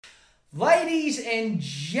Ladies and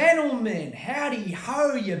gentlemen, howdy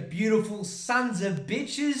ho, you beautiful sons of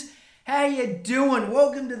bitches. How you doing?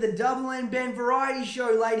 Welcome to the Double N Ben Variety Show,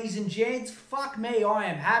 ladies and gents. Fuck me, I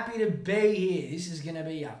am happy to be here. This is going to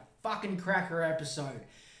be a fucking cracker episode.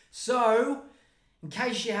 So, in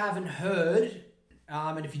case you haven't heard,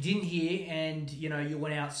 and if you didn't hear and, you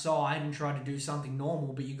went outside and tried to do something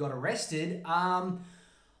normal but you got arrested,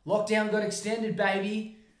 lockdown got extended,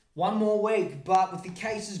 baby. One more week, but with the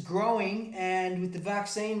cases growing and with the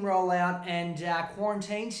vaccine rollout and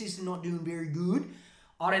quarantine system not doing very good,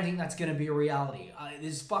 I don't think that's going to be a reality.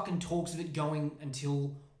 There's fucking talks of it going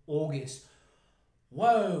until August.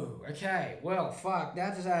 Whoa, okay, well, fuck,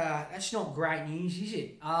 that's not great news, is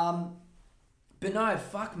it? But no,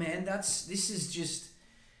 fuck, man, this is just,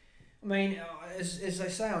 as they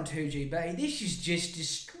say on 2GB, this is just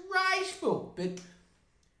disgraceful. But,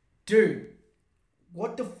 dude,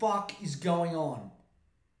 what the fuck is going on?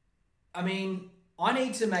 I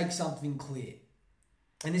need to make something clear.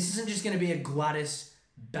 And this isn't just going to be a Gladys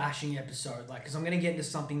bashing episode, because I'm going to get into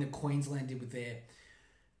something that Queensland did with their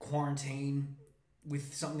quarantine,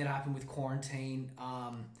 with something that happened with quarantine,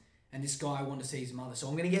 and this guy wanted to see his mother. So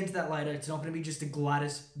I'm going to get into that later. It's not going to be just a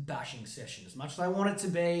Gladys bashing session. As much as I want it to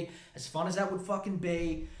be, as fun as that would fucking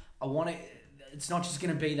be, it's not just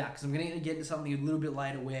going to be that, because I'm going to get into something a little bit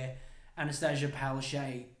later where Anastasia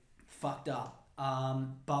Palaszczuk fucked up.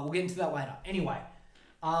 But we'll get into that later. Anyway,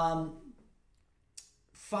 the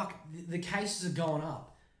cases are going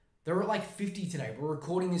up. They're at 50 today. We're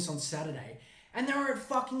recording this on Saturday. And they're at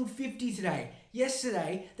fucking 50 today.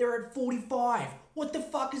 Yesterday, they're at 45. What the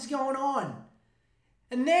fuck is going on?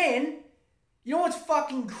 And then, you know what's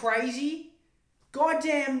fucking crazy?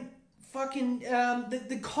 Goddamn fucking,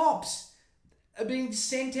 the cops are being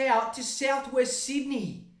sent out to Southwest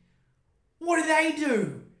Sydney. What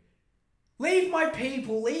do? Leave my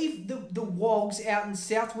people, leave the wogs out in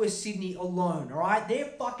Southwest Sydney alone, alright?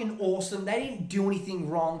 They're fucking awesome. They didn't do anything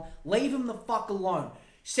wrong. Leave them the fuck alone.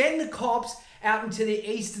 Send the cops out into the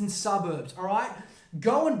eastern suburbs, alright?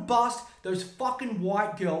 Go and bust those fucking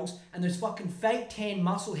white girls and those fucking fake tan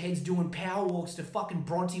muscle heads doing power walks to fucking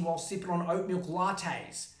Bronte while sipping on oat milk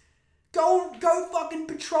lattes. Go fucking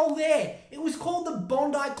patrol there. It was called the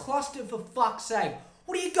Bondi Cluster, for fuck's sake.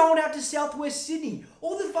 What are you going out to Southwest Sydney?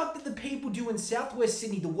 All the fuck that the people do in Southwest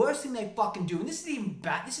Sydney, the worst thing they fucking do, and this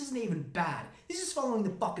isn't even bad. This is following the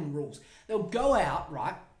fucking rules. They'll go out,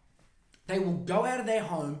 right? They will go out of their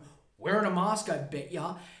home, wearing a mask, I bet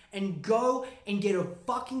ya, and go and get a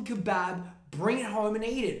fucking kebab, bring it home and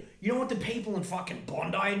eat it. You know what the people in fucking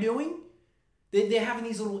Bondi are doing? They're having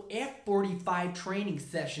these little F45 training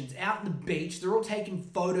sessions out on the beach. They're all taking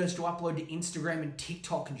photos to upload to Instagram and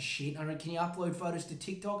TikTok and shit. I don't know, can you upload photos to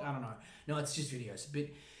TikTok? I don't know. No, it's just videos. But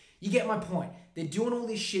you get my point. They're doing all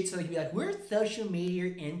this shit so they can be like, we're social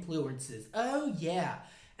media influencers. Oh, yeah.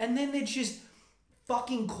 And then they're just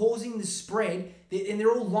fucking causing the spread. And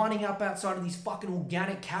they're all lining up outside of these fucking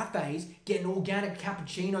organic cafes, getting organic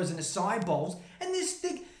cappuccinos and acai bowls. And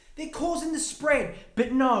they're causing the spread.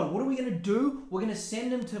 But no, what are we going to do? We're going to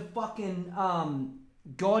send them to fucking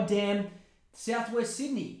goddamn Southwest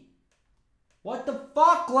Sydney. What the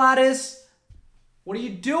fuck, Gladys? What are you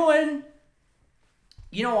doing?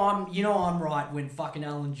 You know I'm right when fucking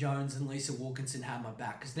Alan Jones and Lisa Wilkinson have my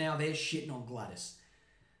back, because now they're shitting on Gladys.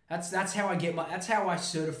 That's how I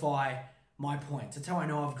certify my points. That's how I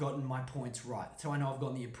know I've gotten my points right. That's how I know I've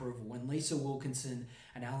gotten the approval. When Lisa Wilkinson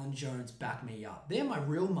and Alan Jones back me up. They're my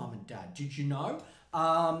real mum and dad. Did you know?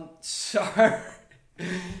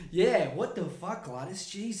 Yeah, what the fuck, Gladys?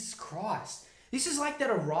 Jesus Christ. This is like that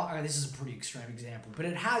this is a pretty extreme example, but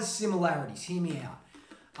it has similarities. Hear me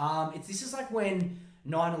out. This is like when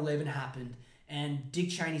 9/11 happened and Dick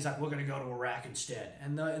Cheney's like, we're going to go to Iraq instead.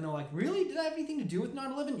 And they're like, really? Did that have anything to do with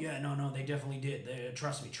 9/11? Yeah, no, they definitely did.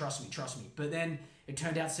 Trust me. But then it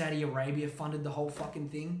turned out Saudi Arabia funded the whole fucking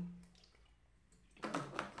thing.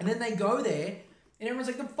 And then they go there, and everyone's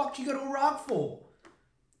like, the fuck you go to Iraq for?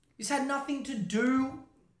 This had nothing to do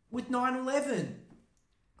with 9/11.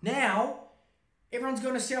 Now, everyone's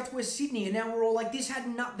going to Southwest Sydney, and now we're all like,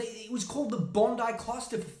 it was called the Bondi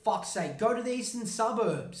Cluster, for fuck's sake. Go to the eastern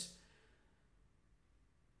suburbs.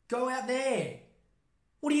 Go out there.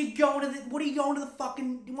 What are you going to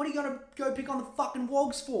go pick on the fucking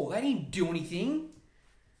wogs for? They didn't do anything.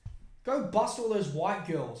 Go bust all those white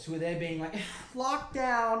girls who are there being like,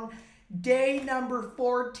 lockdown, day number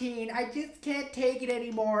 14. I just can't take it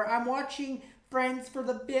anymore. I'm watching Friends for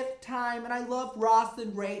the 5th time, and I love Ross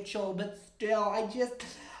and Rachel, but still,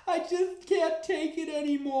 I just can't take it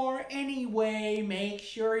anymore. Anyway, make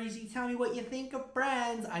sure you tell me what you think of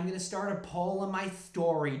Friends. I'm going to start a poll on my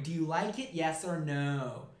story. Do you like it? Yes or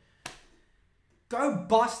no? Go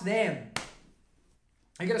bust them.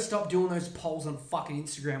 I gotta stop doing those polls on fucking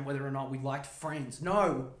Instagram whether or not we liked Friends.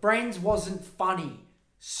 No, Friends wasn't funny.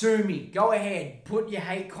 Sue me. Go ahead. Put your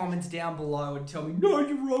hate comments down below and tell me, no,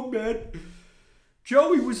 you're wrong, man.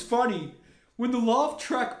 Joey was funny. When the laugh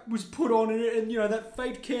track was put on it and, you know, that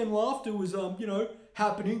fake canned laughter was, you know,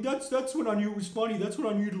 happening, that's when I knew it was funny. That's when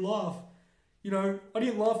I knew to laugh. You know, I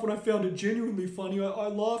didn't laugh when I found it genuinely funny. I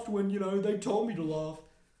laughed when, you know, they told me to laugh.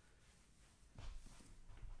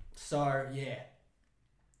 So, yeah.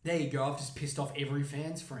 There you go. I've just pissed off every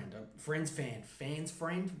Friends friend. Friends fan. Fans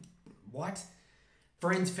friend? What?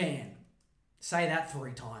 Friends fan. Say that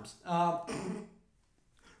 3 times.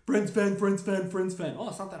 Friends fan, Friends fan, Friends fan. Oh,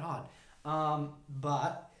 it's not that hard.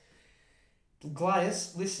 But,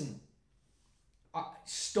 Gladys, listen.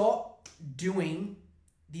 Stop doing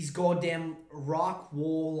these goddamn Iraq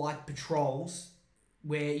war-like patrols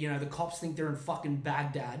where, you know, the cops think they're in fucking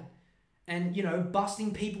Baghdad and, you know,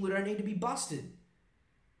 busting people who don't need to be busted.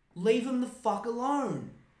 Leave them the fuck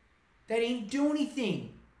alone. They didn't do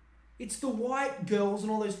anything. It's the white girls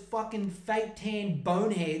and all those fucking fake tan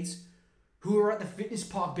boneheads who are at the fitness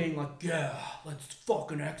park being like, yeah, let's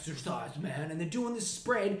fucking exercise, man. And they're doing this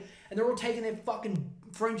spread and they're all taking their fucking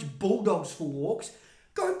French bulldogs for walks.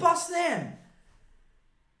 Go bust them.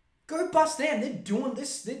 Go bust them. They're doing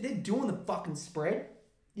this. They're doing the fucking spread,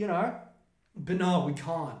 you know. But no, we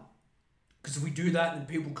can't. Because if we do that, then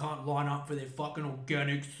people can't line up for their fucking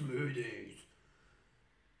organic smoothies.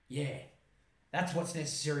 Yeah. That's what's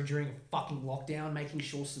necessary during a fucking lockdown. Making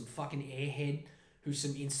sure some fucking airhead who's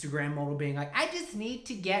some Instagram model being like, I just need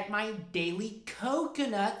to get my daily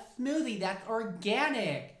coconut smoothie that's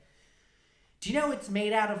organic. Do you know it's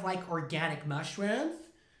made out of, like, organic mushrooms?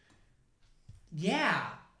 Yeah.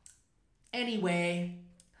 Anyway,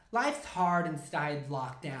 life's hard inside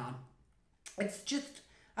lockdown. It's just...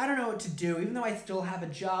 I don't know what to do. Even though I still have a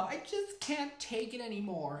job, I just can't take it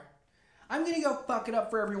anymore. I'm going to go fuck it up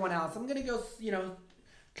for everyone else. I'm going to go, you know,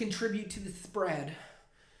 contribute to the spread.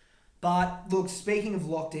 But, look, speaking of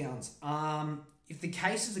lockdowns, if the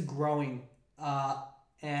cases are growing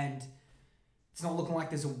and it's not looking like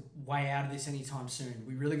there's a way out of this anytime soon,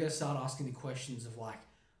 we really got to start asking the questions of, like,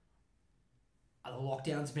 are the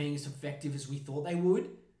lockdowns being as effective as we thought they would?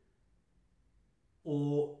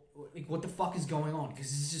 Or... like, what the fuck is going on? Because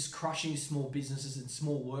this is just crushing small businesses and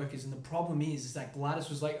small workers. And the problem is that Gladys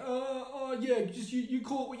was like, yeah, just you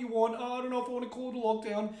call it what you want. I don't know if I want to call it a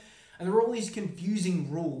lockdown. And there were all these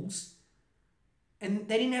confusing rules. And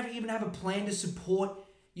they didn't even have a plan to support,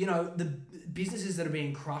 you know, the businesses that are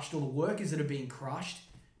being crushed or the workers that are being crushed.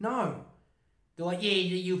 No. They're like, yeah,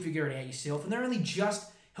 you'll figure it out yourself. And they're only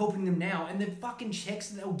just helping them now, and the fucking checks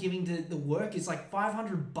that they were giving to the workers, like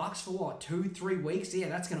 $500 for what, 2-3 weeks? Yeah,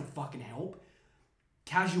 that's gonna fucking help.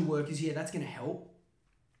 Casual workers, yeah, that's gonna help.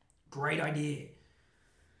 Great idea.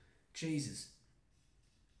 Jesus.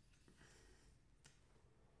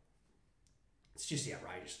 It's just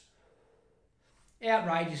outrageous.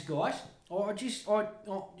 Outrageous, guys. I just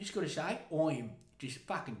gotta say, I am just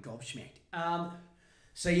fucking gobsmacked.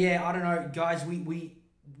 So yeah, I don't know, guys, we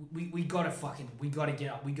gotta get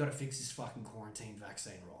up. We gotta fix this fucking quarantine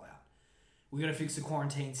vaccine rollout. We gotta fix the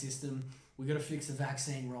quarantine system. We gotta fix the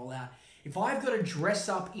vaccine rollout. If I've got to dress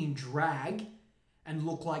up in drag and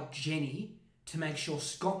look like Jenny to make sure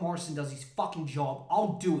Scott Morrison does his fucking job,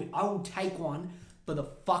 I'll do it. I will take one for the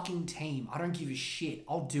fucking team. I don't give a shit.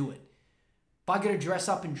 I'll do it. If I got to dress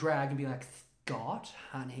up in drag and be like, Scott,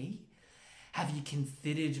 honey, have you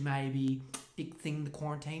considered maybe fixing the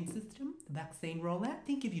quarantine system, the vaccine rollout?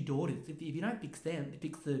 Think of your daughters. If you don't fix them,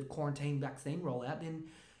 fix the quarantine vaccine rollout, then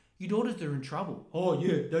your daughters are in trouble. Oh,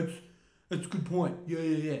 yeah, that's a good point. Yeah.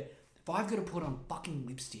 If I've got to put on fucking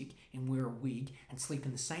lipstick and wear a wig and sleep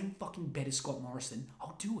in the same fucking bed as Scott Morrison,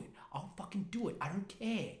 I'll do it. I'll fucking do it. I don't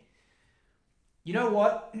care. You know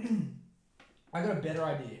what? I got a better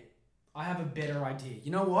idea. I have a better idea.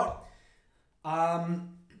 You know what?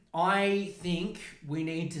 I think we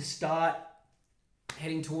need to start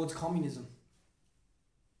heading towards communism.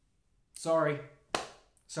 Sorry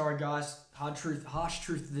guys. Harsh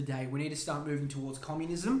truth of the day. We need to start moving towards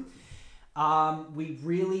communism. We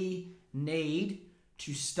really need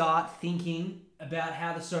to start thinking about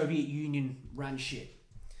how the Soviet Union ran shit.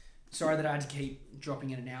 Sorry that I had to keep dropping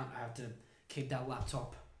in and out. I have to keep that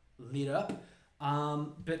laptop lit up.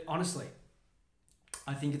 But honestly,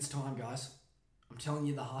 I think it's time, guys. I'm telling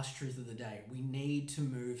you the harsh truth of the day. We need to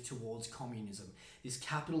move towards communism. This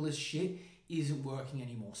capitalist shit isn't working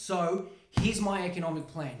anymore. So here's my economic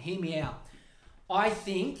plan. Hear me out. I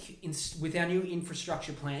think with our new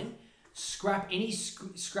infrastructure plan, scrap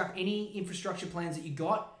any infrastructure plans that you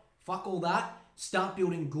got. Fuck all that. Start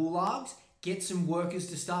building gulags. Get some workers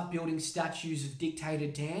to start building statues of Dictator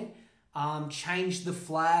Dan. Change the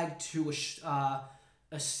flag to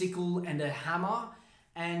a sickle and a hammer.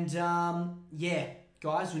 And yeah,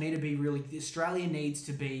 guys, we need to be Australia needs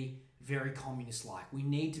to be very communist-like. We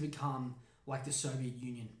need to become like the Soviet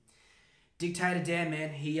Union. Dictator Dan, man,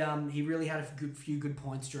 he really had a few good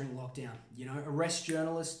points during lockdown. You know, arrest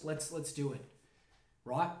journalists. Let's do it,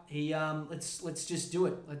 right? Let's just do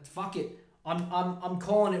it. Fuck it. I'm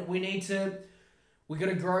calling it. We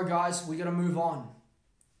gotta grow, guys. We gotta move on.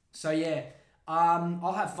 So yeah,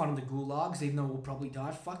 I'll have fun in the gulags, even though we'll probably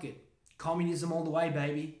die. Fuck it. Communism all the way,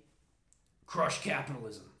 baby. Crush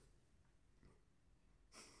capitalism.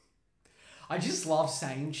 I just love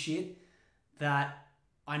saying shit that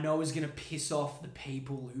I know is going to piss off the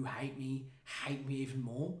people who hate me even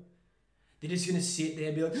more. They're just going to sit there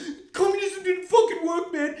and be like, communism didn't fucking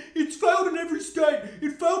work, man. It's failed in every state.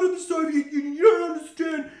 It failed in the Soviet Union. You don't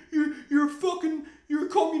understand. You're a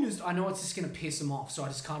communist. I know it's just going to piss them off, so I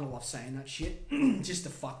just kind of love saying that shit just to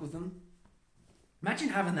fuck with them. Imagine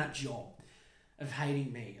having that job of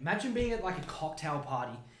hating me. Imagine being at like a cocktail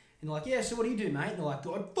party and they're like, yeah, so what do you do, mate? And they're like,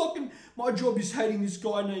 my job is hating this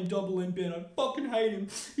guy named Double M Ben. I fucking hate him.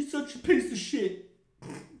 He's such a piece of shit.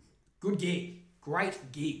 Good gig.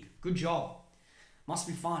 Great gig. Good job. Must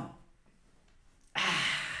be fun.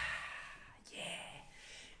 Yeah.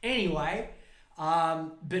 Anyway,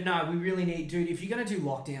 but no, we really need, dude, if you're going to do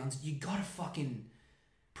lockdowns, you got to fucking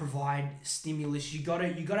provide stimulus. You got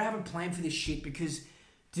to have a plan for this shit because,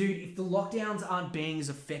 dude, if the lockdowns aren't being as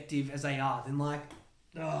effective as they are, then like,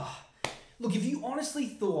 look, if you honestly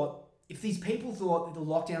thought, if these people thought that the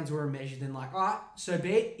lockdowns were a measure, then like, all right, so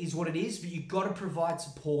be it, is what it is, but you got to provide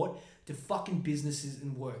support to fucking businesses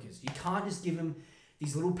and workers. You can't just give them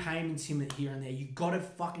these little payments here and there. You got to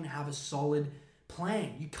fucking have a solid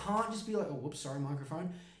plan. You can't just be like, oh, whoops, sorry, microphone.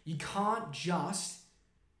 You can't just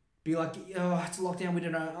be like, oh, it's a lockdown, we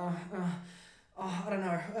don't know. I don't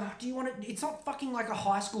know. Do you want to? It's not fucking like a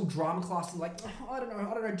high school drama class. And like, I don't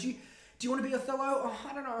know. Do you want to be Othello?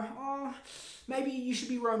 I don't know. Maybe you should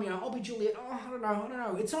be Romeo. I'll be Juliet. I don't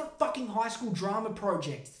know. It's not fucking high school drama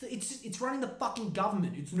project. It's running the fucking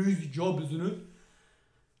government. It's an easy job, isn't it?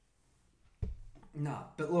 No,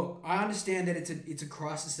 but look, I understand that it's a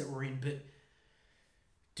crisis that we're in, but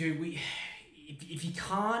dude, if you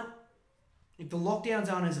can't, if the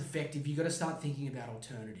lockdowns aren't as effective, you got to start thinking about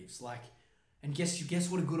alternatives. Like, and guess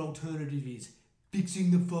what a good alternative is?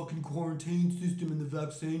 Fixing the fucking quarantine system and the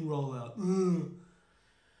vaccine rollout. Ugh.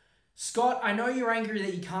 Scott, I know you're angry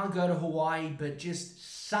that you can't go to Hawaii, but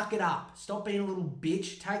just suck it up. Stop being a little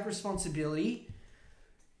bitch. Take responsibility.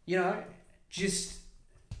 You know, just,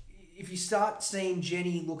 if you start seeing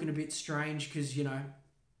Jenny looking a bit strange because, you know,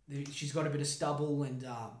 she's got a bit of stubble and,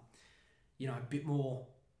 you know, a bit more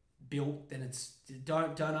built, then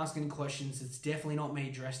don't ask any questions. It's definitely not me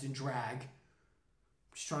dressed in drag.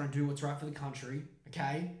 Just trying to do what's right for the country,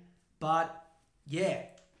 okay? But, yeah.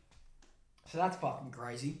 So that's fucking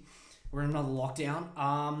crazy. We're in another lockdown.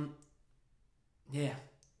 Yeah.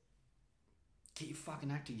 Get your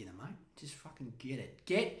fucking act together, mate. Just fucking get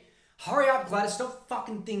it. Hurry up, Gladys. Stop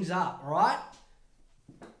fucking things up, alright?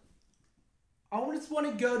 I just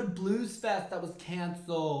want to go to Blues Fest that was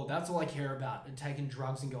cancelled. That's all I care about. And taking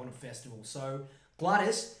drugs and going to festivals. So,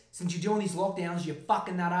 Gladys, since you're doing these lockdowns, you're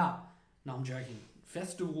fucking that up. No, I'm joking.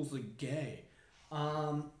 Festivals are gay.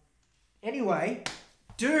 Anyway,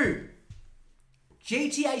 dude,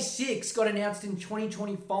 GTA 6 got announced in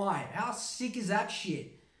 2025. How sick is that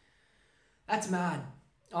shit? That's mad.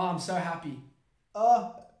 Oh, I'm so happy.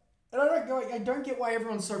 And I don't get why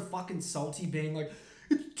everyone's so fucking salty being like,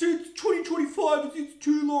 it's 2025, it's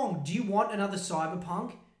too long. Do you want another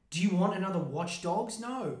Cyberpunk? Do you want another Watch Dogs?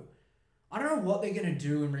 No. I don't know what they're going to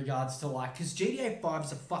do in regards to like, because GTA 5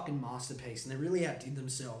 is a fucking masterpiece and they really outdid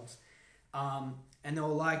themselves. And they were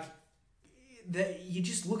like, you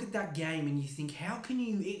just look at that game and you think, how can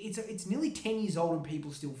you, it's nearly 10 years old and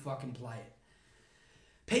people still fucking play it.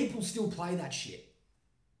 People still play that shit.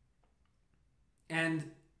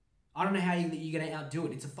 And I don't know how you're going to outdo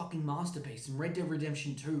it. It's a fucking masterpiece. And Red Dead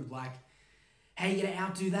Redemption 2, like, how are you going to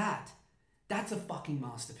outdo that? That's a fucking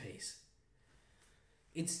masterpiece.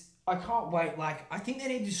 I can't wait. Like, I think they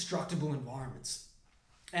need destructible environments.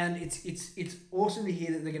 And it's awesome to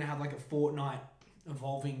hear that they're going to have like a Fortnite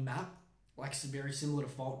evolving map. Like, it's very similar to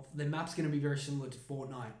Fortnite. The map's going to be very similar to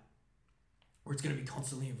Fortnite. Where it's going to be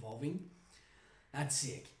constantly evolving. That's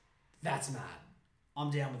sick. That's mad. I'm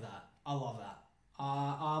down with that. I love that.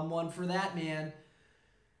 I'm one for that, man.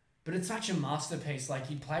 But it's such a masterpiece. Like,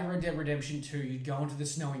 you'd play Red Dead Redemption 2, you'd go into the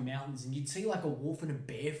snowy mountains, and you'd see, like, a wolf and a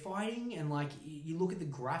bear fighting, and, like, you look at the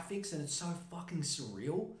graphics, and it's so fucking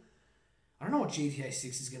surreal. I don't know what GTA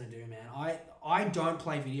 6 is going to do, man. I don't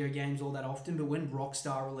play video games all that often, but when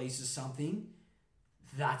Rockstar releases something,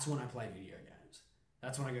 that's when I play video games.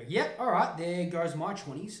 That's when I go, yep, all right, there goes my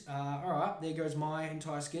 20s. All right, there goes my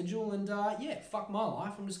entire schedule, and, yeah, fuck my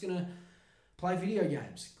life. I'm just going to play video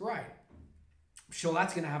games. Great. Sure,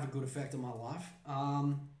 that's going to have a good effect on my life.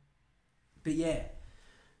 But yeah,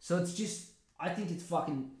 so it's just, I think it's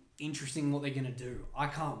fucking interesting what they're going to do. I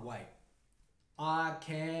can't wait. I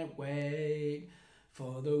can't wait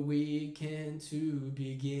for the weekend to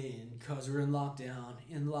begin, because we're in lockdown,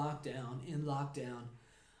 in lockdown, in lockdown.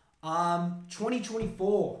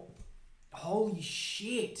 2024. Holy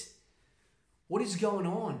shit. What is going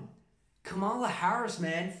on? Kamala Harris,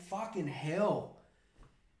 man. Fucking hell.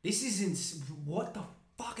 This isn't... What the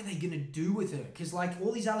fuck are they going to do with her? Because, like,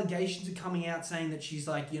 all these allegations are coming out saying that she's,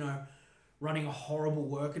 like, you know, running a horrible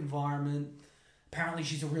work environment. Apparently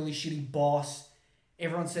she's a really shitty boss.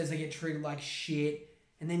 Everyone says they get treated like shit.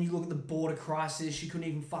 And then you look at the border crisis. She couldn't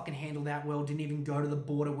even fucking handle that well. Didn't even go to the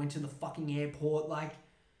border. Went to the fucking airport. Like...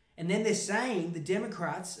 And then they're saying, the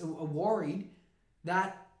Democrats are worried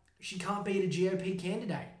that she can't beat a GOP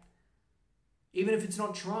candidate. Even if it's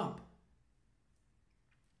not Trump.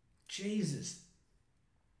 Jesus.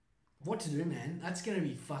 What to do, man? That's going to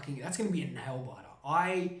be a nail biter.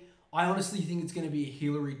 I honestly think it's going to be a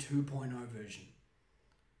Hillary 2.0 version.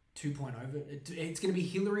 2.0. It's going to be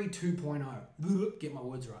Hillary 2.0. Get my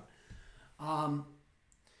words right.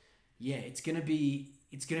 Yeah, it's going to be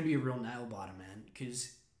a real nail biter, man.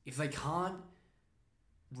 Because if they can't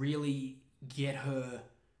really get her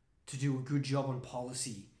to do a good job on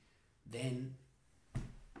policy, then,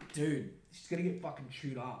 dude, she's going to get fucking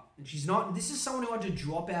chewed up. And she's not... This is someone who had to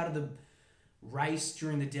drop out of the race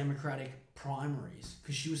during the Democratic primaries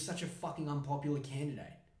because she was such a fucking unpopular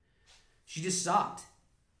candidate. She just sucked.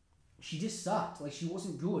 Like, she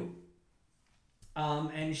wasn't good.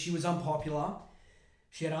 And she was unpopular.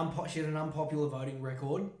 She had an unpopular voting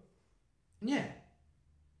record. And yeah.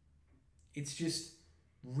 It's just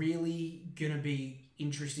really going to be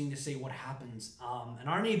interesting to see what happens. And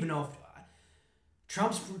I don't even know if...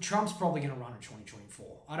 Trump's probably going to run in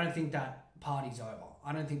 2024. I don't think that party's over.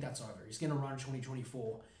 I don't think that's over. He's going to run in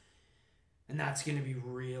 2024. And that's going to be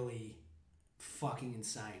really fucking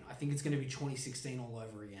insane. I think it's going to be 2016 all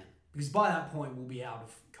over again. Because by that point, we'll be out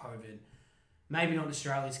of COVID. Maybe not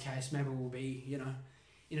Australia's case. Maybe we'll be, you know,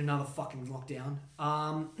 in another fucking lockdown.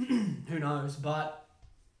 Who knows? But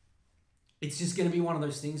it's just going to be one of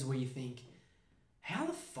those things where you think, how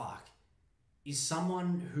the fuck is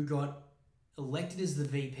someone who got elected as the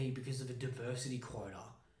VP because of a diversity quota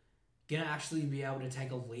going to actually be able to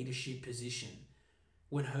take a leadership position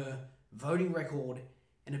when her voting record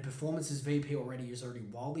and her performance as VP already is already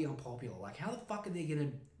wildly unpopular? Like, how the fuck are they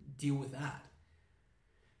going to deal with that?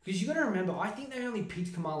 Because you got to remember, I think they only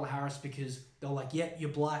picked Kamala Harris because they're like, yep, you're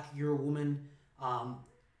black, you're a woman,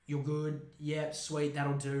 you're good, yep, sweet,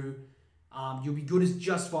 that'll do. You'll be good as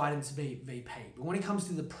justified to be VP. But when it comes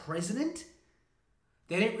to the president,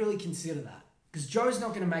 they didn't really consider that. Because Joe's not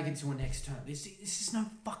going to make it to a next term. This is no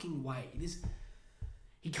fucking way.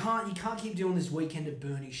 He can't keep doing this weekend at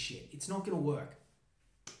Bernie shit. It's not going to work.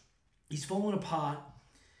 He's falling apart.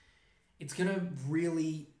 It's going to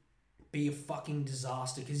really be a fucking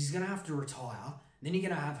disaster because he's going to have to retire. Then you're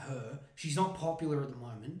going to have her. She's not popular at the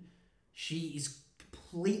moment. She is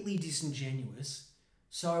completely disingenuous.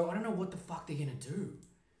 So I don't know what the fuck they're going to do.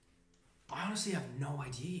 I honestly have no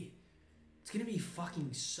idea. It's going to be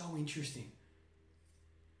fucking so interesting.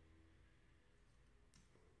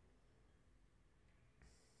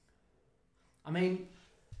 I mean,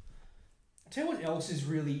 I'll tell you what else is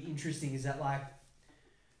really interesting is that, like,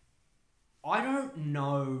 I don't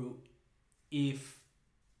know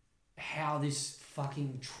how this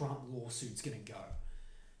fucking Trump lawsuit's going to go.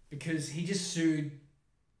 Because he just sued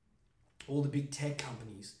all the big tech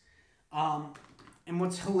companies. And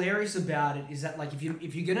what's hilarious about it is that, like, if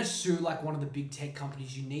you're going to sue, like, one of the big tech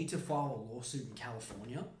companies, you need to file a lawsuit in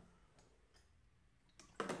California.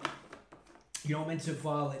 You're not meant to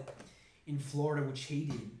file it in Florida, which he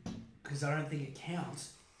did, because I don't think it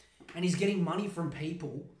counts. And he's getting money from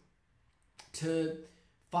people to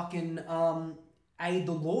fucking aid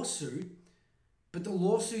the lawsuit, but the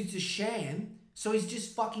lawsuit's a sham, so he's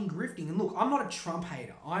just fucking grifting. And look, I'm not a Trump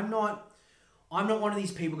hater. I'm not one of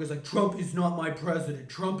these people who goes like, Trump is not my president.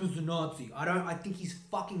 Trump is a Nazi. I think he's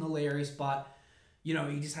fucking hilarious, but You know,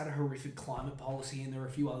 he just had a horrific climate policy, and there were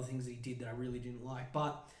a few other things that he did that I really didn't like.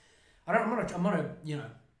 But I don't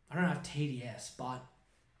have TDS, but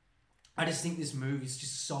I just think this move is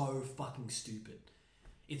just so fucking stupid.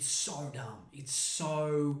 It's so dumb.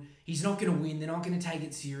 He's not going to win. They're not going to take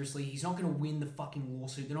it seriously. He's not going to win the fucking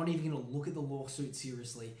lawsuit. They're not even going to look at the lawsuit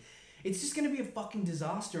seriously. It's just going to be a fucking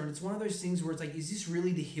disaster. And it's one of those things where it's like, is this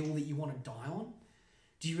really the hill that you want to die on?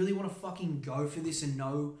 Do you really want to fucking go for this and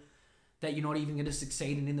know that you're not even going to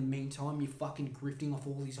succeed, and in the meantime, you're fucking grifting off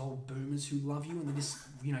all these old boomers who love you and they're just,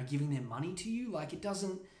 giving their money to you? Like, it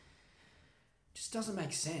just doesn't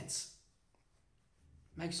make sense.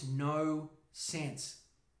 Makes no sense.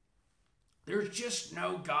 There's just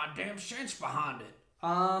no goddamn sense behind it.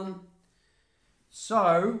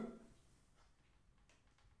 So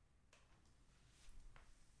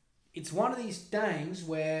it's one of these things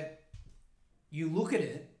where you look at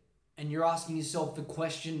it and you're asking yourself the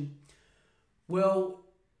question, well,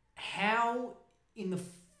 how in the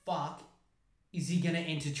fuck is he going to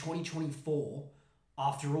enter 2024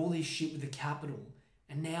 after all this shit with the Capitol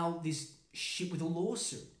and now this shit with a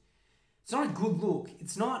lawsuit? It's not a good look.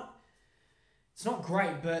 It's not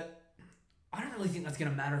great, but I don't really think that's going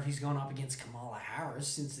to matter if he's going up against Kamala Harris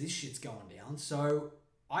since this shit's going down. So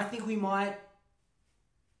I think we might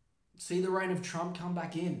see the reign of Trump come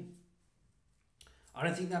back in. I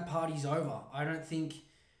don't think that party's over. I don't think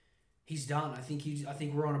he's done. I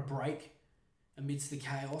think we're on a break amidst the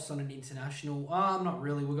chaos on an international... not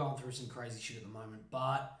really. We're going through some crazy shit at the moment.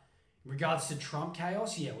 But in regards to Trump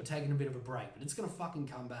chaos, yeah, we're taking a bit of a break. But it's going to fucking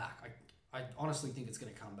come back. I honestly think it's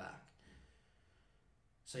going to come back.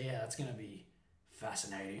 So yeah, that's going to be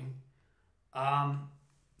fascinating. So I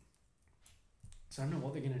don't know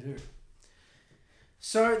what they're going to do.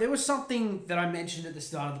 So there was something that I mentioned at the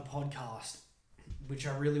start of the podcast, which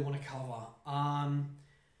I really want to cover.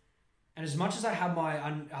 And as much as I have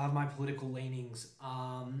my political leanings,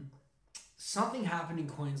 something happened in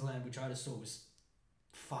Queensland which I just thought was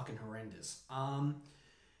fucking horrendous.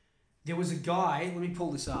 There was a guy, let me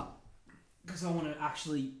pull this up, because I want to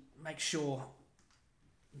actually make sure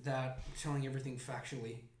that I'm telling everything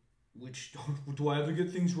factually, which, do I ever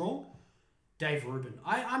get things wrong? Dave Rubin.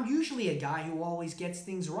 I'm usually a guy who always gets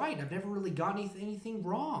things right. I've never really got anything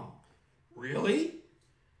wrong. Really?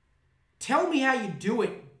 Tell me how you do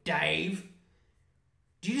it, Dave.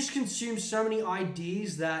 Do you just consume so many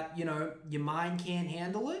ideas that, your mind can't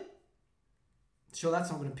handle it? Sure, that's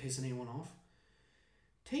not going to piss anyone off.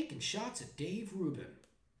 Taking shots at Dave Rubin.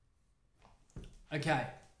 Okay,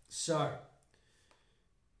 so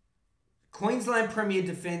Queensland Premier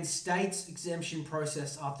defends state's exemption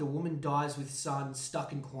process after woman dies with son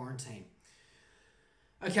stuck in quarantine.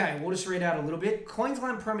 Okay, we'll just read out a little bit.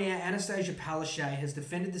 Queensland Premier Anastasia Palaszczuk has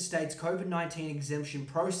defended the state's COVID-19 exemption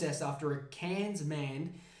process after a Cairns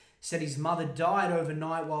man said his mother died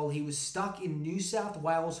overnight while he was stuck in New South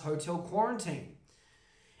Wales hotel quarantine.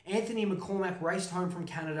 Anthony McCormack raced home from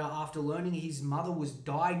Canada after learning his mother was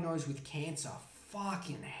diagnosed with cancer.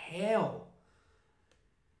 Fucking hell.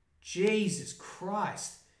 Jesus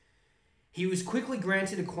Christ. He was quickly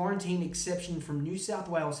granted a quarantine exception from New South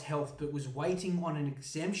Wales Health, but was waiting on an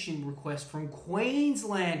exemption request from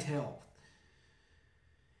Queensland Health.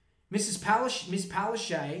 Miss Palaszczuk, Miss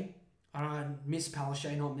Palaszczuk,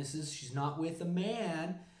 not Mrs., she's not with a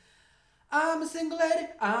man. I'm a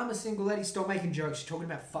single lady. Stop making jokes. You're talking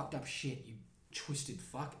about fucked up shit, you twisted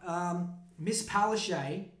fuck. Miss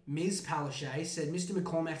Palaszczuk said Mr.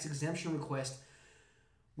 McCormack's exemption request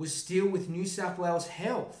was still with New South Wales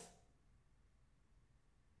Health.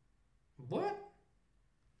 What?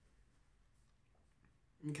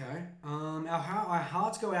 Okay. Our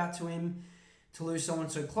hearts go out to him to lose someone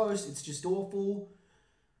so close. It's just awful.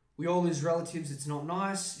 We all lose relatives. It's not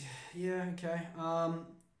nice. Yeah, okay.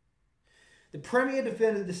 The Premier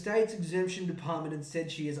defended the state's exemption department and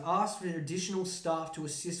said she has asked for additional staff to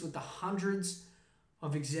assist with the hundreds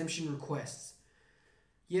of exemption requests.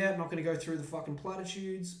 Yeah, I'm not going to go through the fucking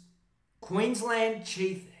platitudes. Queensland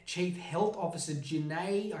Chief Health Officer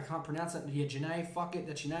Janae, I can't pronounce that. Yeah, Janae, fuck it,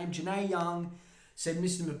 that's your name. Janae Young said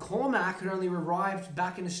Mr. McCormack had only arrived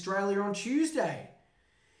back in Australia on Tuesday.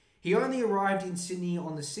 He only arrived in Sydney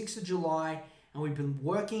on the 6th of July, and we've been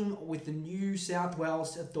working with the New South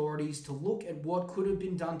Wales authorities to look at what could have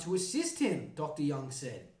been done to assist him, Dr. Young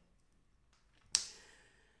said.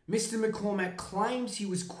 Mr. McCormack claims he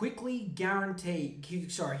was quickly granted.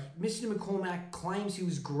 Mr. McCormack claims he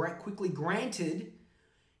was quickly granted.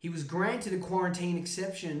 He was granted a quarantine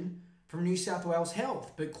exception from New South Wales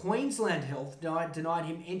Health, but Queensland Health denied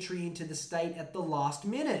him entry into the state at the last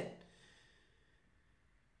minute.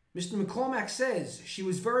 Mr. McCormack says she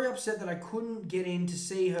was very upset that I couldn't get in to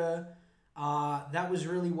see her. That was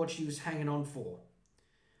really what she was hanging on for.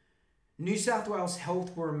 New South Wales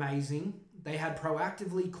Health were amazing. They had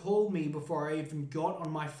proactively called me before I even got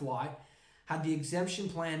on my flight, had the exemption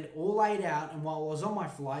planned all laid out, and while I was on my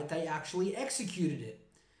flight, they actually executed it.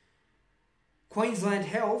 Queensland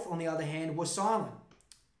Health, on the other hand, was silent.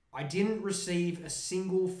 I didn't receive a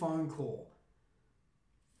single phone call.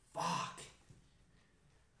 Fuck.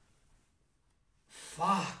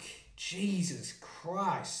 Jesus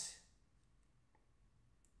Christ.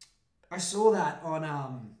 I saw that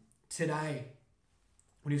on today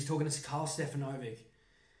when he was talking to Carl Stefanovic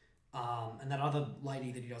and that other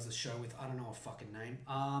lady that he does the show with. I don't know her fucking name.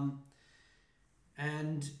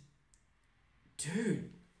 And dude,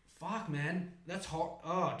 fuck, man, that's hot.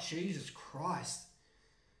 Oh, Jesus Christ.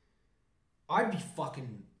 I'd be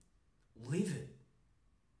fucking livid.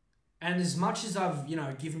 And as much as I've,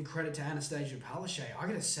 given credit to Anastasia Palaszczuk, I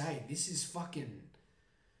gotta say, this is fucking...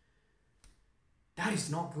 That is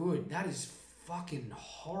not good. That is fucking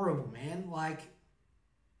horrible, man. Like,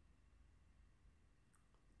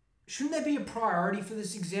 shouldn't there be a priority for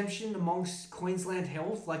this exemption amongst Queensland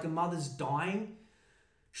Health? Like, a mother's dying?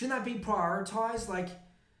 Shouldn't that be prioritised? Like,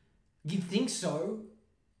 you'd think so.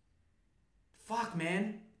 Fuck,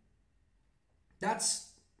 man. That's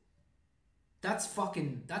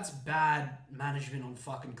bad management on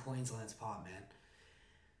fucking Queensland's part, man.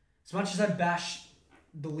 As much as I bash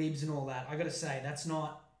the Libs and all that, I gotta say, that's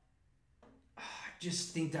not... I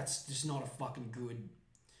just think that's just not a fucking good...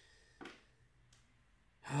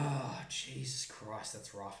 Oh, Jesus Christ,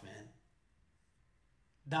 that's rough, man.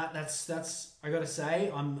 That's I gotta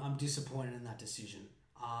say, I'm disappointed in that decision.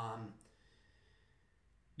 And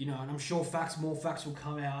I'm sure more facts will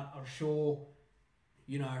come out. I'm sure,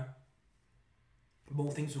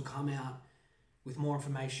 more things will come out with more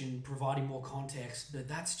information, providing more context. But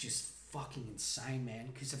that's just fucking insane,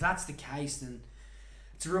 man. Because if that's the case, then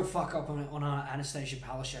it's a real fuck up on Anastasia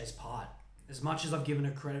Palaszczuk's part. As much as I've given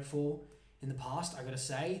her credit for in the past, I gotta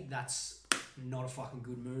say, that's not a fucking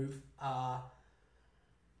good move.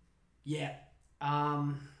 Yeah.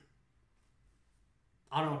 I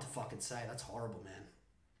don't know what to fucking say. That's horrible, man.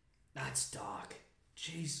 That's dark.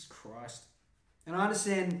 Jesus Christ. And I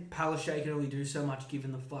understand Palaszczuk can only do so much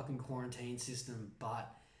given the fucking quarantine system,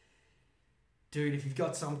 but dude, if you've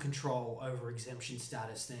got some control over exemption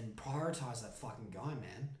status, then prioritize that fucking guy,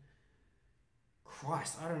 man.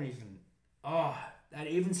 Christ, I don't even... Oh, I'd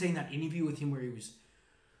even seen that interview with him where he was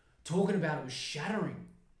talking about it was shattering.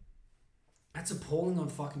 That's appalling on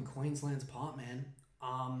fucking Queensland's part, man.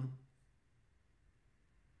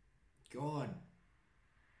 God.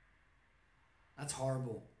 That's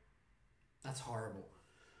horrible. That's horrible.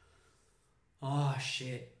 Oh,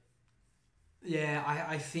 shit. Yeah,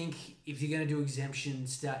 I think if you're going to do exemption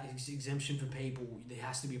for people, there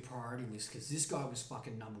has to be a priority list, because this guy was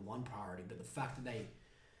fucking number one priority, but the fact that they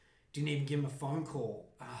didn't even give him a phone call.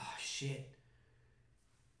 Oh, shit.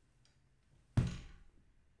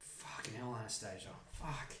 Fucking hell, Anastasia.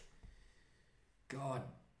 Fuck. God.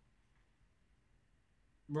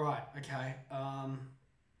 Right, okay.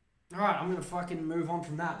 Alright, I'm gonna fucking move on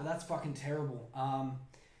from that, but that's fucking terrible.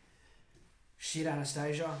 Shit,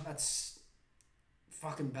 Anastasia. That's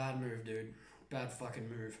fucking bad move, dude. Bad fucking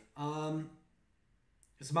move.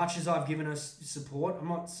 As much as I've given us support,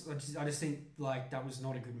 I just think, like, that was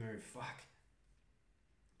not a good move. Fuck.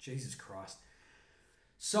 Jesus Christ.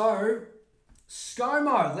 So,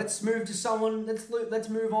 ScoMo. Let's move to someone. Let's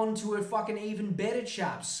move on to a fucking even better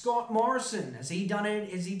chap. Scott Morrison. Has he done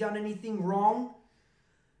anything wrong?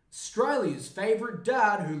 Australia's favourite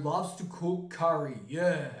dad who loves to cook curry.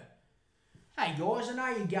 Yeah. Hey guys, I know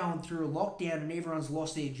you're going through a lockdown and everyone's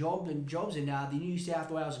lost their jobs and the New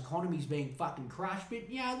South Wales economy's being fucking crushed, but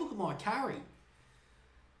yeah, look at my curry.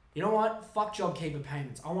 You know what? Fuck JobKeeper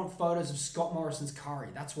payments. I want photos of Scott Morrison's curry.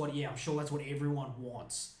 I'm sure that's what everyone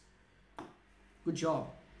wants. Good job.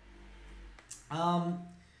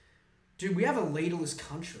 Dude, we have a leaderless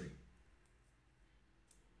country.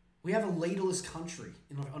 We have a leaderless country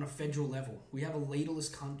on a federal level. We have a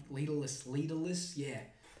leaderless, yeah.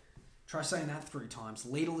 Try saying that 3 times.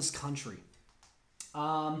 Leaderless country.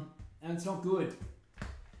 And it's not good.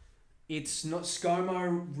 It's not...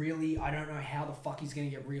 ScoMo, really, I don't know how the fuck he's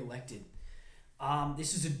going to get re-elected.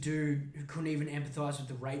 This is a dude who couldn't even empathise with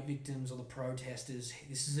the rape victims or the protesters.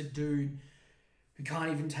 This is a dude who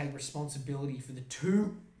can't even take responsibility for the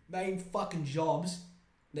 2 main fucking jobs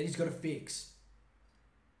that he's got to fix.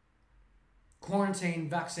 Quarantine,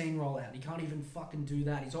 vaccine rollout. He can't even fucking do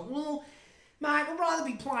that. He's like, well, mate, I'd rather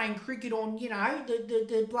be playing cricket on,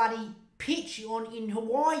 the bloody pitch in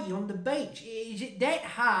Hawaii on the beach. Is it that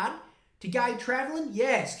hard to go travelling?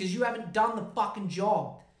 Yes, because you haven't done the fucking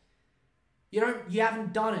job. You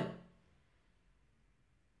haven't done it.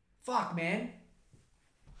 Fuck, man.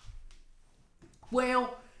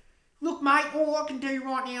 Well, look, mate, all I can do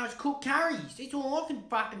right now is cook curries. That's all I can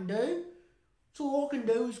fucking do. That's all I can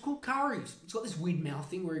do is cook curries. He's got this weird mouth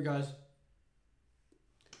thing where he goes,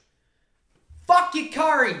 fuck your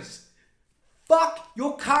curries. Fuck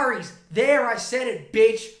your curries. There, I said it,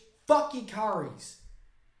 bitch. Fuck your curries.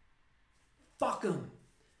 Fuck them.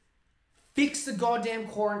 Fix the goddamn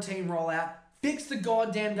quarantine rollout. Fix the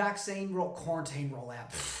goddamn vaccine quarantine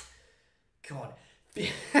rollout. God.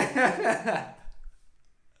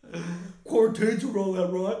 Quarantine's a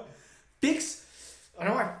rollout, right? I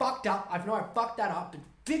know I fucked up. I know I fucked that up, but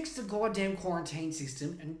fix the goddamn quarantine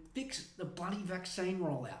system and fix the bloody vaccine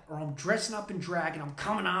rollout, or I'm dressing up in drag and I'm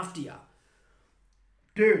coming after you.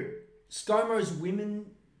 Dude, ScoMo's women,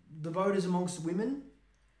 the voters amongst women,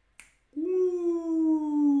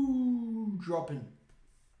 ooh, dropping.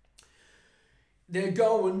 They're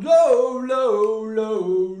going low, low,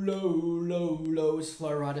 low, low, low, low, as Flo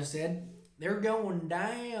Rida said. They're going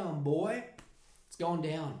down, boy. It's going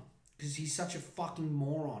down. Because he's such a fucking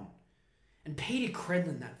moron. And Peter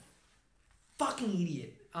Credlin, that fucking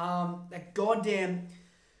idiot. That goddamn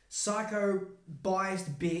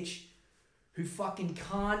psycho-biased bitch who fucking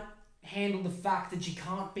can't handle the fact that she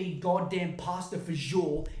can't feed goddamn pasta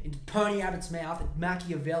fajoule into Pony Abbott's mouth at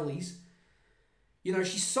Machiavelli's. You know,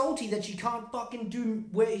 she's salty that she can't fucking do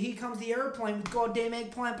where here comes the aeroplane with goddamn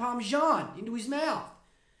eggplant parmesan into his mouth.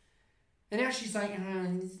 And now she's like,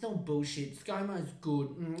 it's all bullshit. ScoMo's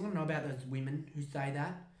good. I don't know about those women who say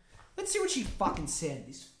that. Let's see what she fucking said.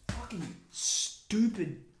 This fucking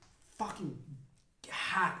stupid fucking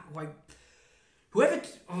hack. Like, whoever...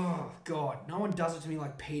 Oh, God. No one does it to me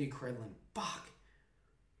like Peter Credlin. Fuck.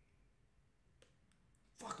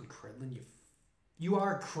 Fucking Credlin, you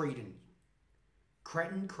are a cretin.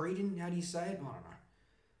 Cretin? How do you say it? I don't know.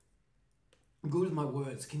 I'm good with my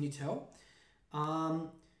words. Can you tell?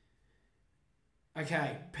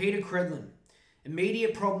 Okay, Peter Credlin.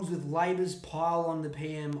 Immediate problems with Labor's pile on the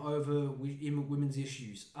PM over women's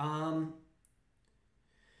issues.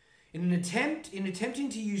 In attempting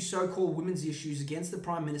to use so-called women's issues against the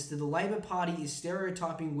Prime Minister, the Labor Party is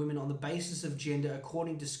stereotyping women on the basis of gender,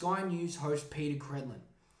 according to Sky News host Peter Credlin.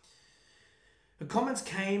 The comments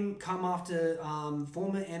come after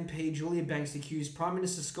former MP Julia Banks accused Prime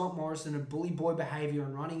Minister Scott Morrison of bully boy behaviour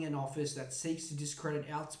and running an office that seeks to discredit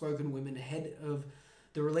outspoken women ahead of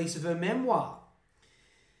the release of her memoir.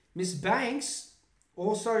 Miss Banks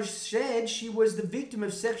also said she was the victim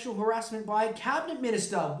of sexual harassment by a cabinet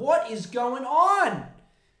minister. What is going on?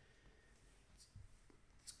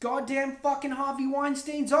 It's goddamn fucking Harvey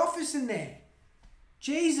Weinstein's office in there.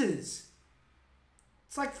 Jesus.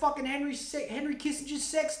 It's like fucking Henry Kissinger's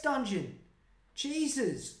sex dungeon.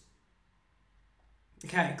 Jesus.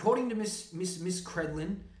 Okay, according to Miss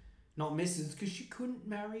Credlin, not Mrs. because she couldn't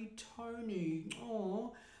marry Tony.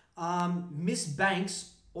 Oh, Miss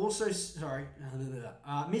Banks also fucking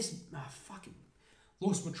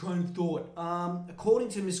lost my train of thought. According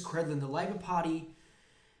to Miss Credlin, the Labor Party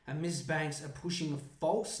and Ms. Banks are pushing a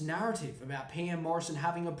false narrative about PM Morrison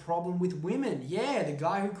having a problem with women. Yeah, the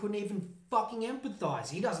guy who couldn't even fucking empathise.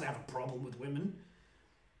 He doesn't have a problem with women.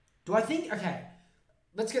 Do I think... Okay,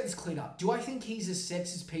 let's get this cleared up. Do I think he's a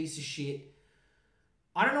sexist piece of shit?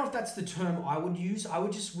 I don't know if that's the term I would use. I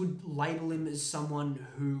would label him as someone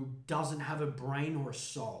who doesn't have a brain or a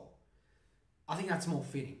soul. I think that's more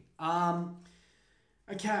fitting.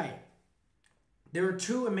 Okay. There are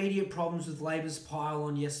two immediate problems with Labor's pile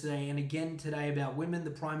on yesterday and again today about women,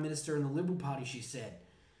 the Prime Minister and the Liberal Party, she said.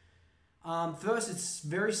 First, it's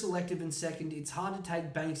very selective, and second, it's hard to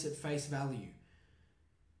take Banks at face value.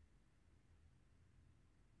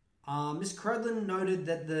 Ms. Credlin noted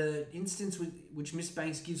that the instance which Miss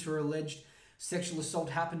Banks gives her alleged sexual assault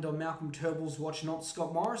happened on Malcolm Turnbull's watch, not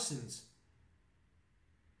Scott Morrison's.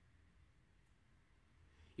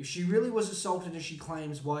 If she really was assaulted as she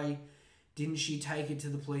claims, why didn't she take it to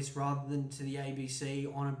the police rather than to the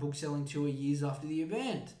ABC on a book-selling tour years after the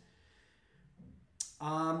event?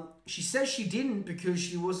 She says she didn't because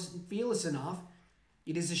she wasn't fearless enough.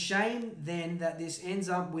 It is a shame, then, that this ends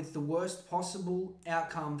up with the worst possible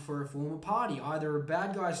outcome for a former party. Either a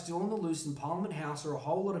bad guy still on the loose in Parliament House or a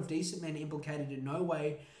whole lot of decent men implicated in no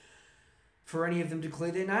way for any of them to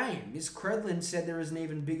clear their name. Ms. Credlin said there is an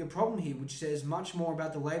even bigger problem here, which says much more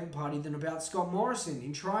about the Labor Party than about Scott Morrison.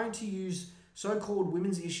 In trying to use so-called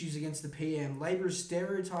women's issues against the PM, Labor is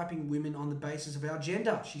stereotyping women on the basis of our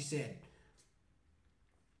gender, she said.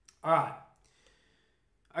 All right.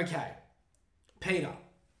 Okay. Peter.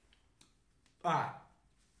 All right.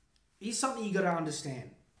 Here's something you got to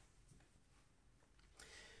understand.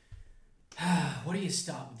 What do you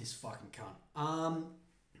start with this fucking cunt?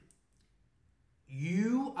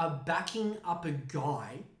 You are backing up a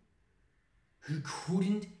guy who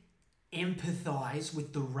couldn't empathize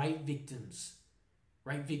with the rape victims.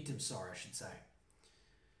 Rape victims, sorry, I should say.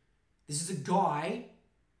 This is a guy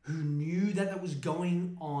who knew that was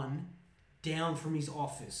going on down from his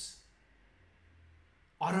office.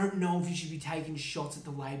 I don't know if you should be taking shots at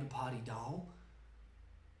the Labor Party, doll.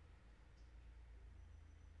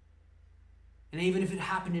 And even if it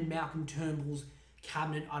happened in Malcolm Turnbull's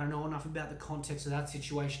cabinet, I don't know enough about the context of that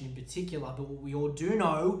situation in particular, but what we all do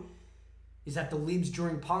know is that the Libs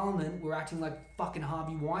during Parliament were acting like fucking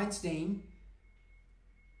Harvey Weinstein.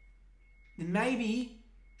 Then maybe you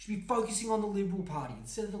should be focusing on the Liberal Party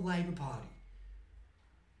instead of the Labor Party.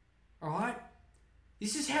 Alright?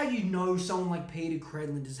 This is how you know someone like Peter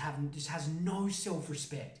Credlin just has no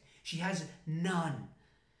self-respect. She has none.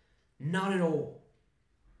 None at all.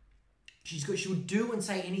 She would do and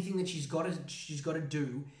say anything that she's got to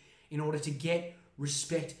do in order to get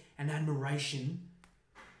respect and admiration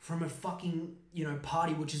from a fucking,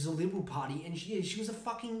 party, which is a Liberal Party. And she was a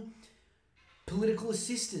fucking political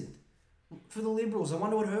assistant for the Liberals. I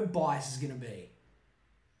wonder what her bias is going to be.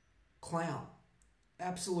 Clown.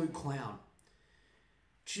 Absolute clown.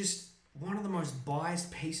 Just one of the most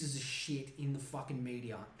biased pieces of shit in the fucking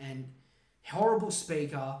media. And horrible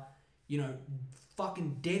speaker,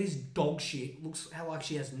 fucking dead as dog shit. Looks like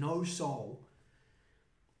she has no soul.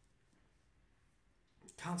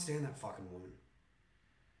 Can't stand that fucking woman.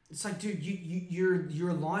 It's like, dude, you're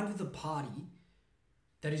aligned with a party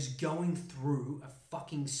that is going through a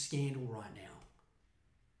fucking scandal right now.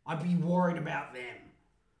 I'd be worried about them.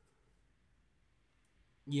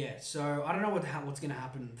 Yeah, so I don't know what's going to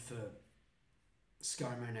happen for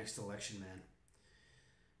ScoMo next election, man.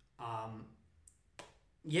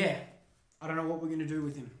 Yeah, I don't know what we're going to do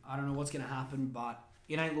with him. I don't know what's going to happen, but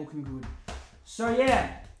it ain't looking good. So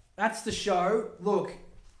yeah, that's the show. Look,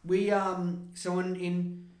 we gotta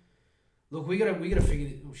figure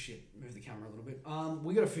this. Oh shit, move the camera a little bit.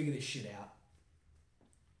 We gotta figure this shit out.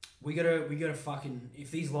 We gotta fucking,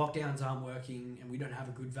 if these lockdowns aren't working and we don't have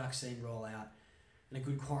a good vaccine rollout and a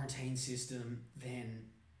good quarantine system, then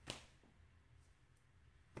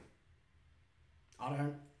I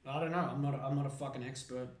don't know. I'm not a fucking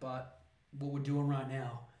expert, but what we're doing right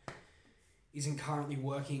now isn't currently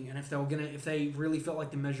working. And if they really felt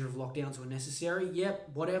like the measure of lockdowns were necessary, yep,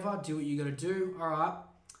 whatever, do what you got to do. All right,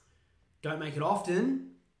 don't make it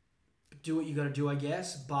often, but do what you got to do, I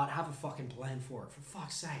guess. But have a fucking plan for it, for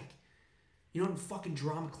fuck's sake. You're not in fucking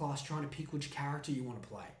drama class trying to pick which character you want to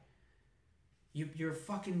play. You're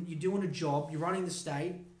doing a job. You're running the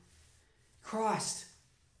state. Christ.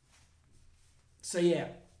 So yeah,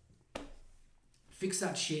 fix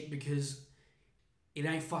that shit because it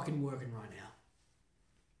ain't fucking working right now.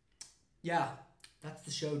 Yeah, that's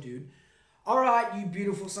the show, dude. Alright, you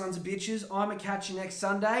beautiful sons of bitches. I'ma catch you next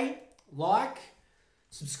Sunday. Like,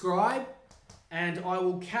 subscribe, and I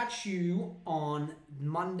will catch you on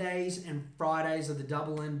Mondays and Fridays of the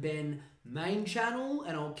Double N Ben main channel,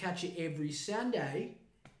 and I'll catch you every Sunday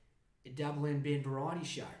at Double N Ben Variety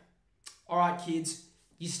Show. Alright, kids,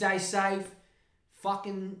 you stay safe.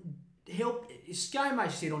 Fucking help.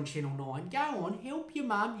 ScoMo said on Channel 9, go on, help your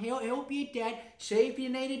mum, help your dad, see if you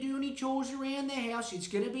need to do any chores around the house. It's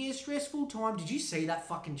going to be a stressful time. Did you see that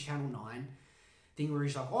fucking Channel 9 thing where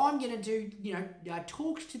he's like, oh, I'm going to do,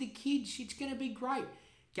 talks to the kids. It's going to be great.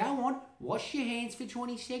 Go on, wash your hands for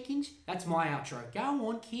 20 seconds. That's my outro. Go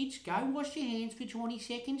on, kids, go wash your hands for 20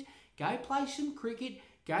 seconds. Go play some cricket.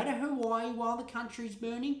 Go to Hawaii while the country's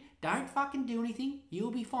burning. Don't fucking do anything.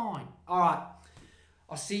 You'll be fine. All right.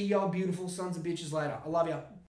 I'll see y'all beautiful sons of bitches later. I love ya.